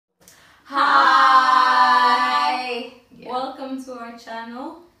our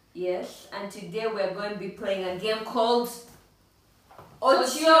channel. Yes, and today we're going to be playing a game called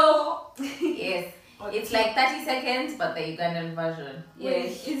Otyo. Yes, it's like 30 seconds, but the Ugandan version.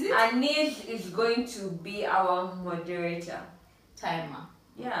 Yes, is it? and Nid is going to be our moderator. Timer.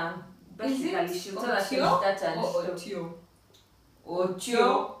 Yeah, Is basically it she'll tell us when to Otyo start and or stop. Otyo?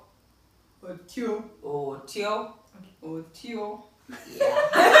 Otyo. Otyo. Otyo. Otyo.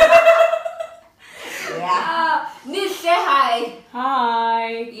 Yeah. Nid, say hi. Hi.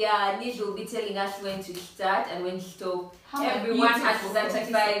 Yeah, Nid will be telling us when to start and when to stop. How Everyone has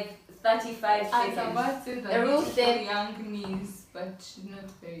beautiful. 35 I was seconds. about to say The that rule beautiful said- young niece, but she's not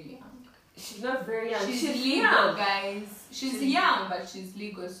very young. She's not very young. She's She's legal, young. guys. She's young, but she's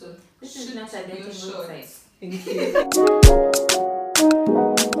legal, so This is should not a be dating short. website. Thank you.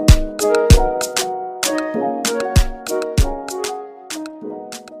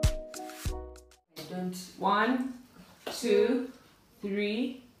 Don't. 1, 2,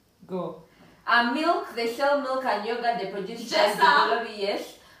 3, go. Milk, they sell milk and yogurt, they produce Just development,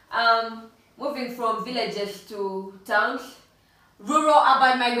 yes. Moving from villages to towns. Rural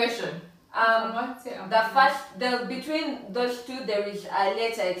urban migration. What's it about? Between those two there is a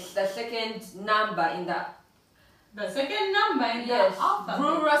letter, it's the second number in the The second number in Yes. the alphabet.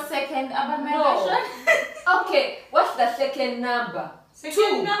 Rural second urban No. migration. Okay, what's the second number?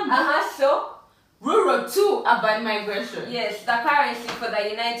 Second number. So Rural 2 urban migration. yes, the currency for the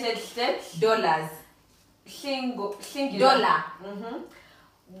United States, Dollars. singular. Dollar.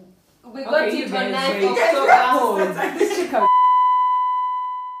 We got Okay, you it on guys 9th wait. October. Let's check out.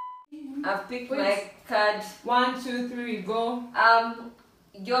 I've picked Wait. my card. 1, 2, 3, go.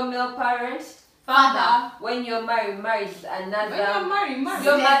 Your male parents, Father. when you're marries another. When you're married,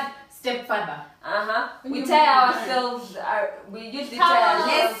 Your married. Stepfather. We When you're tie married. ourselves. We usually Towels.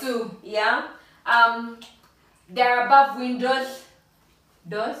 tie ourselves. Lesu. Yeah. They're above windows.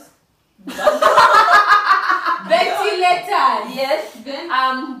 Doors. Ventilators. Yes. Then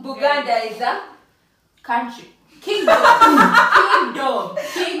Uganda is a. Country. Kingdom. Kingdom.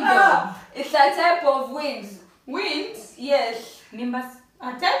 Kingdom. It's a type of wind. wind. Yes. Nimbus.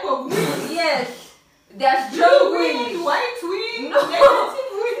 A type of wind. Yes. There's Blue strong wind, wind. white wind, No.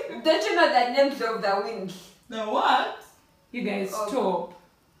 negative wind. Don't you know the names of the winds? The what? You guys Oh. stop.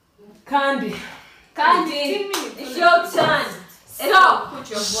 Candy. Candy, 15 minutes. it's your turn. Stop. Put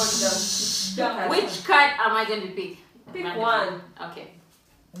your phone down. Which card am I going to pick? Pick Random. one. Okay.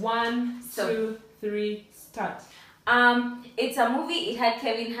 1, So- 2, 3, start. It's a movie. It had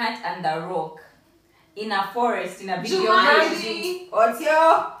Kevin Hart and The Rock in a forest in a video. Jumanji.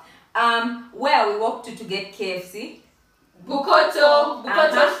 Otyo. Where we walked to get KFC. Bukoto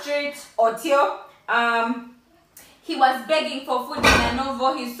Street. Otyo. He was begging for food in a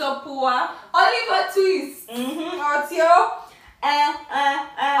novel. He's so poor. Oliver Twist. Otyo.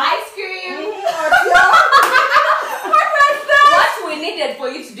 Ice cream. Otyo. What we needed for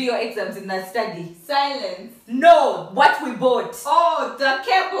you to do your exams in that study? Silence. No, what we bought. Oh, the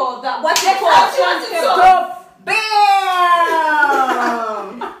cable. The What you That's call how she wants to talk. Stop.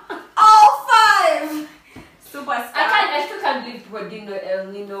 Bam! All 5. Superstar. I still can't believe people didn't know El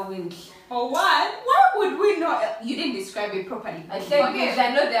Nino winds. For what? Why would we know? You didn't describe it properly. I said Okay. because I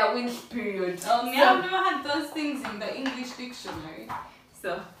know there are winds period. I've never had those things in the English dictionary.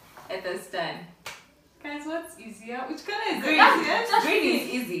 So, let us stand. Guys, what's easier? Which color is Green. easier? Green is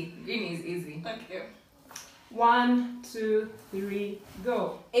easy. Green is easy. Okay. 1, 2, 3,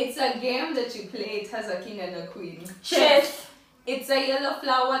 go. It's a game that you play. It has a king and a queen. Chess. It's a yellow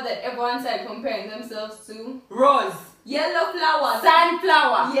flower that everyone's like comparing themselves to. Rose. Yellow flower.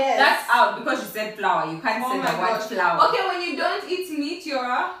 Sunflower. Yes. That's out because you said flower. You can't Oh say my the word gosh. flower. Okay, when you don't eat meat, you're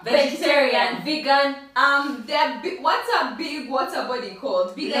a Vegetarian, vegan, what's a big water body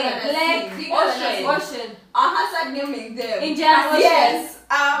called? Bigger than a lake, sea. Bigger than a sea. ocean. Start naming them. Indian Ocean. Yes.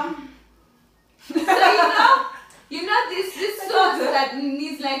 So you know this sauce that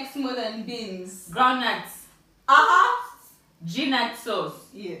needs like smoother beans. Groundnuts. Gnut sauce.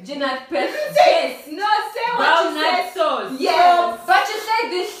 Yeah. Peanut paste. Yes. No, say what you Groundnut said. sauce. Yes. But you said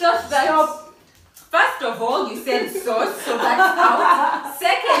this sauce that First of all, you said sauce, so that's out.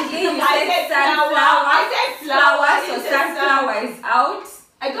 Secondly, you said sunflower. I said Flower, so You said sunflower is out.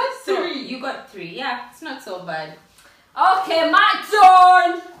 I got So 3. you got 3. Yeah, it's not so bad. Okay, my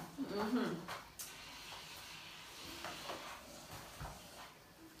turn.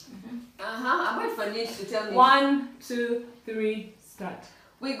 I'm waiting for Nick to tell me. 1, 2, 3, start.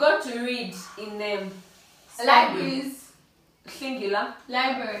 We got to read in Libraries. singular.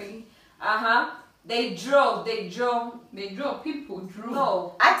 Library. They draw. They draw. People draw.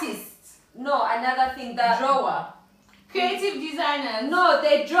 No, Artists. no, another thing that Drawer. Creative designers. No,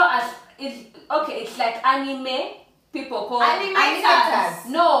 they draw as it's like anime. People call Animators.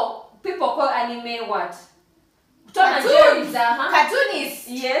 No, people call anime what? Tom and Jerry's, Cartoonists.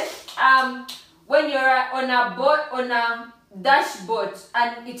 Yes. When you're on a boat, on a dashboard,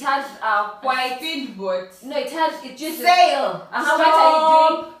 and it has a white speedboat. No, it just Sail. What are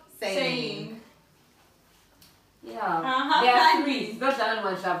you doing? Sailing. Yeah. There are three. Those are the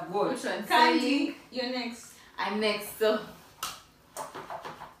ones I've got. Which one? Candy, you're next. I'm next. So.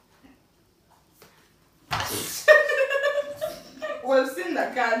 We've seen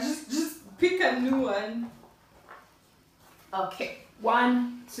the card. Just pick a new one. Okay.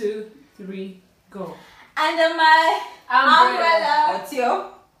 1, 2, 3, go. Under my Umbrella.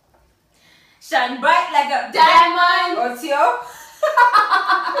 Otyo. Shine bright like a Diamond. Otyo.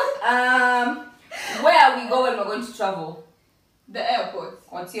 Where are we going? We're going to travel. The airport.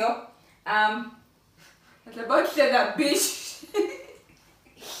 Otyo. It's about to say that bitch.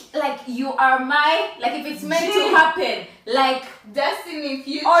 Like you are my, like if it's meant to happen, like Destiny,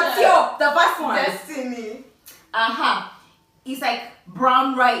 future. Otyo, the first one. Destiny. It's like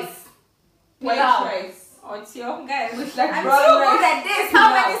brown rice. White Pilau. rice. Otyo, guys. It's like I'm brown so rice. good at this.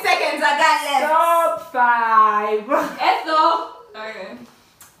 How many seconds I got left? Top 5. Ethel. Okay.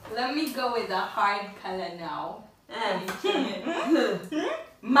 Let me go with a hard color now.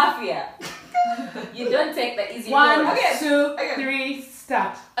 Mafia. You don't take the easy 1, one. 2, 3,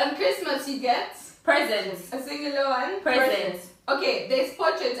 start. On Christmas you get Presents. a singular one. Presents. Okay, there's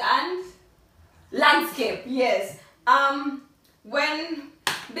portrait and Landscape. yes. When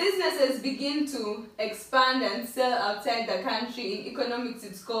businesses begin to expand and sell outside the country, in economics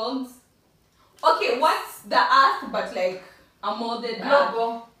it's called. Okay, what's the earth but like a molded earth?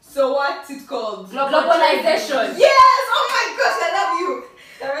 Global. So what's it called? Globalization. Yes! Oh my gosh, I love you!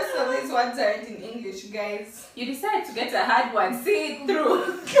 The rest of these words aren't in English, guys. You decide to get a hard one. See it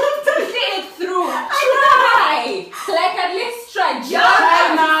through. See it through. Try. Like at least try.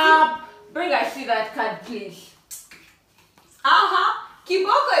 Time up. Bring I see that card, please.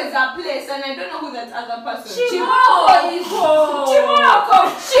 Kiboko is a place and I don't know who that other person is. Chimoko.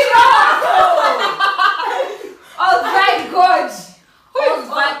 Oh my God.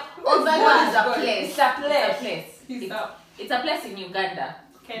 Old one is a place. It's a place. He's up. It's a place in Uganda.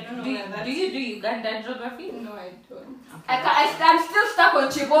 Okay, I don't know Do, where that do you do Ugandan geography? No, I don't. I'm still stuck on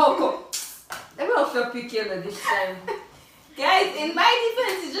Chiboko. Let me also pick yellow this time. Guys, in my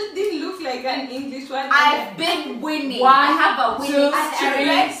defense, it just didn't look like an English word. I've been winning. 1, I have a winning 2,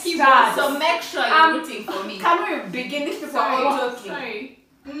 3, streak. start. So make sure you're rooting for me. Can we begin? These people are all talking. Sorry.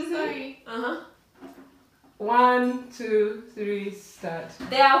 Sorry. 1, 2, 3, start.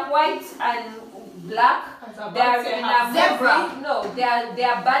 They are white and black. They are in a zebra. movie. No, they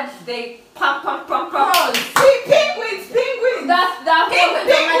are birds. They pump. Penguins! That's the Penguins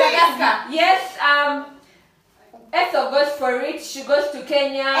from Madagascar. Yes. Ethel goes for it. She goes to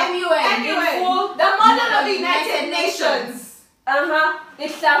Kenya. Anyway, the model of the United Nations.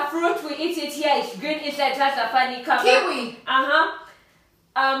 It's a fruit. We eat it here. It's green inside. It has a funny cover. Kiwi.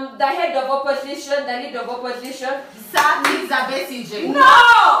 The head of opposition, the leader of opposition. Samiza Besije.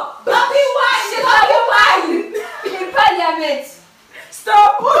 No! Bobby Wine! In parliament.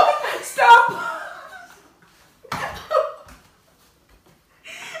 Stop!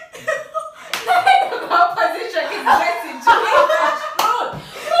 The head of opposition is message.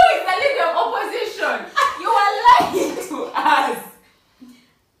 Who is the leader of opposition? You are lying to us.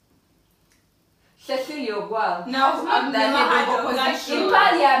 Cecilia Ogwal. Now, I've the never head heard of of that opposition. In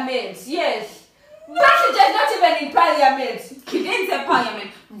parliament, yes. But she's not even in parliament. He didn't say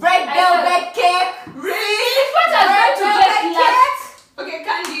parliament. Red velvet cake. Really? What are Red going to get velvet last? Okay,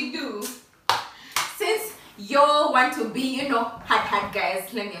 Candy, do. Since you want to be, hard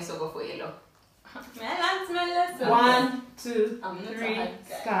guys, let me also go for yellow. Melons. 1, 2, I'm not a 3, hard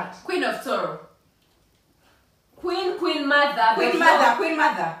guy. start. Queen of Sorrow. Queen mother. Queen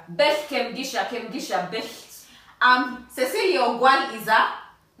mother. Best Kemdisha, best. Cecilia Ogwal is a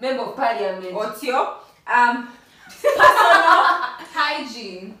Member of parliament. Otyo. Personal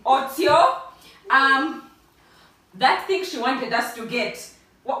Hygiene. Otyo. That thing she wanted us to get.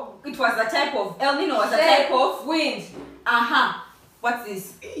 It was a type of El Nino was a type of wind. What's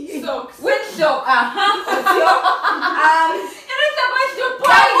this? Socks. Windshock. Otyo.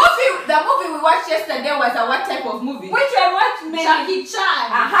 The movie we watched yesterday was a what type of movie? Which I watched many. Jackie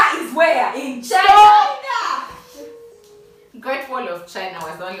Chan. Is where? In China. Great Wall of China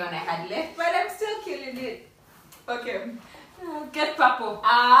was the only one I had left, but I'm still killing it. Okay. Get purple.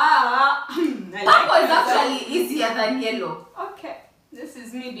 Purple is actually easier than yellow. Okay. This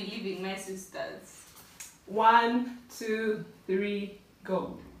is me believing my sisters. 1, 2, 3,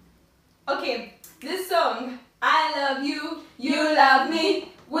 go. Okay, this song, I love you, you love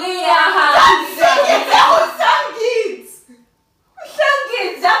me, We are happy. Who sang it? Who sang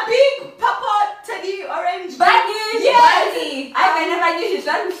it? The big purple teddy orange. Bunny. Yes. Bunny. I never knew she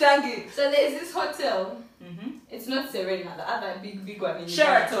sang it. So there's this hotel. Mm-hmm. It's not Serena, the other big one in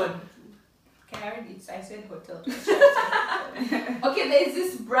Sheraton. Okay, I read it. I said hotel. Okay, there's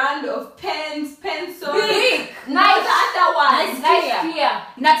this brand of pens, pencils. Big. No, Nice. the other one. Nice clear.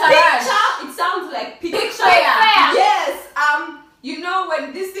 Picture. It sounds like picture. Fair. Yes. You know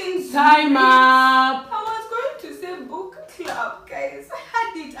when these things. Time up. I was going to say book club, guys. I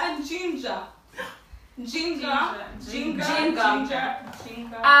had it and ginger. Ginger.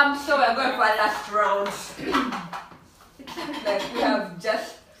 So we're going for a last round. Like we have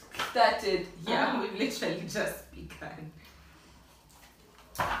just started. Yeah, we've literally just begun.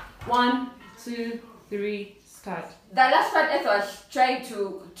 1, 2, 3, start. The last one I was trying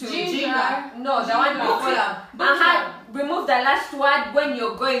to Ginger. No, the one Book before. club. Book I had club. remove the last word when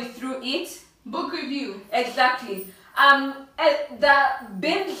you're going through it. Book review. Exactly. The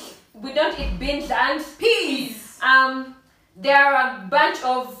beans, we don't eat beans and Peas. there are a bunch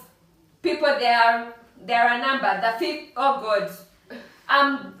of people there. There are a number. The fifth. Oh God.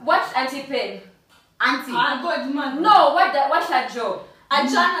 What's Auntie Pen? Auntie. God, man. No. What's her job? A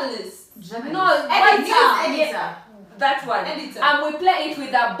journalist. No. Editor. That one. Editor. We play it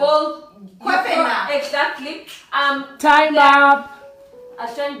with a ball. Kwepena. Exactly. Time up. I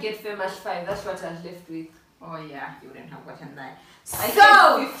was trying to get famous 5. That's what I was left with. Oh yeah, you wouldn't have gotten that. I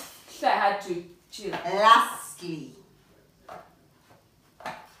So, said fifth, so I had to chill. lastly,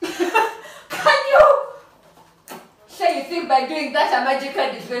 Can you say you think by doing that a magic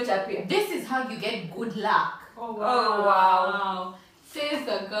card is going to appear? this is how you get good luck. Oh Oh, wow. Says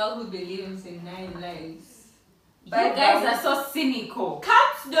the girl who believes in 9 lives. But You guys are so cynical.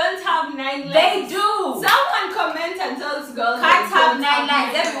 Cats don't have 9 lives. They do. Someone comment and tell us girls. Cats they have don't 9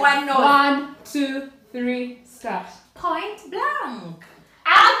 lives. Everyone knows. 1, 2, 3, start. Point blank.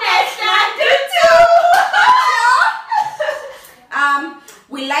 Agnes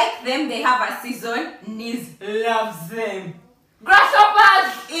We like them. They have a season. Nis loves them.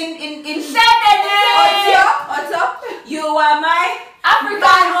 Grasshoppers! In Saturday! Otyo, you are my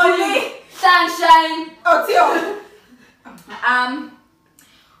African only! Sunshine! Otyo.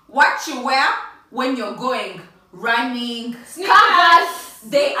 What you wear when you're going running? Canvas!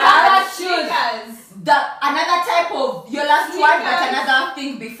 They are Canvas shoes! Sneakers. another type of your last word, but Sneakers. another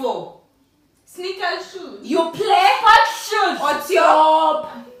thing before. Sneaker shoes. You play Hot shoes! Otyo.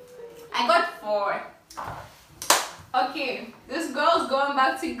 I got 4. Okay, this girl's going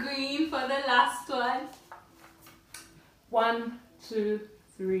back to green for the last one. 1, 2,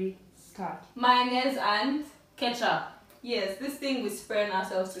 3, start. Mayonnaise and Ketchup. yes, this thing we spraying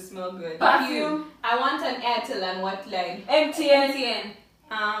ourselves to smell good. Perfume. I want an Airtel and what line? MTN.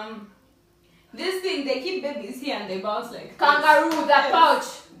 This thing they keep babies here and they bounce like Kangaroo, the Yes. pouch.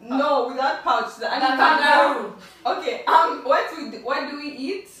 No, without pouch. The The animal kangaroo. Okay. What do we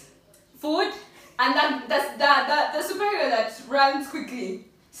eat? Food. And then the superhero that runs quickly.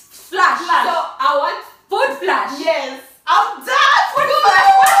 Flash. So I want Food flash. yes. I'm done. Food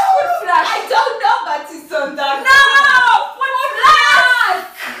flash. What's food flash? I don't know, but it's on that. No! Food flash!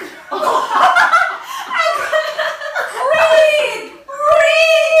 Read!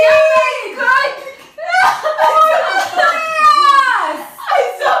 You're very good! I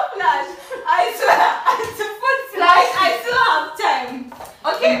saw flash. I swear. I saw food flash. I still have time.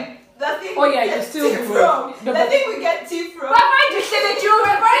 Okay. The thing Oh, yeah, we you get still tea do. from. No, The but- thing we get tea from. We're going to send it. You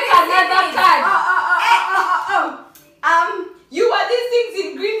record another card. You are these things in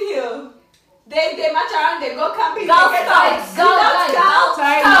Green Hill. They march around, they go camping. Girl they get Scouts, out. Girl Without Scouts. Scouts.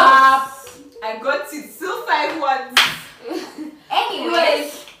 Time up. I got it. Still 5 words.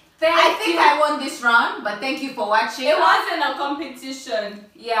 Anyways, Thank I think you. I won this round, but thank you for watching. It wasn't a competition.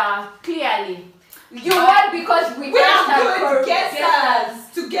 Yeah, clearly. You won because we We just are had good guessers.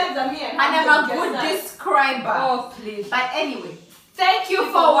 Together, me and And I'm a good guessers. describer. Oh, please. But anyway, Thank you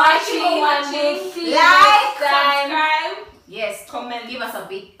for watching. watching. And we'll see you Like, next time. Subscribe. yes, Comment. give us a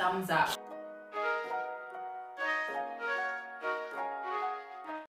big thumbs up.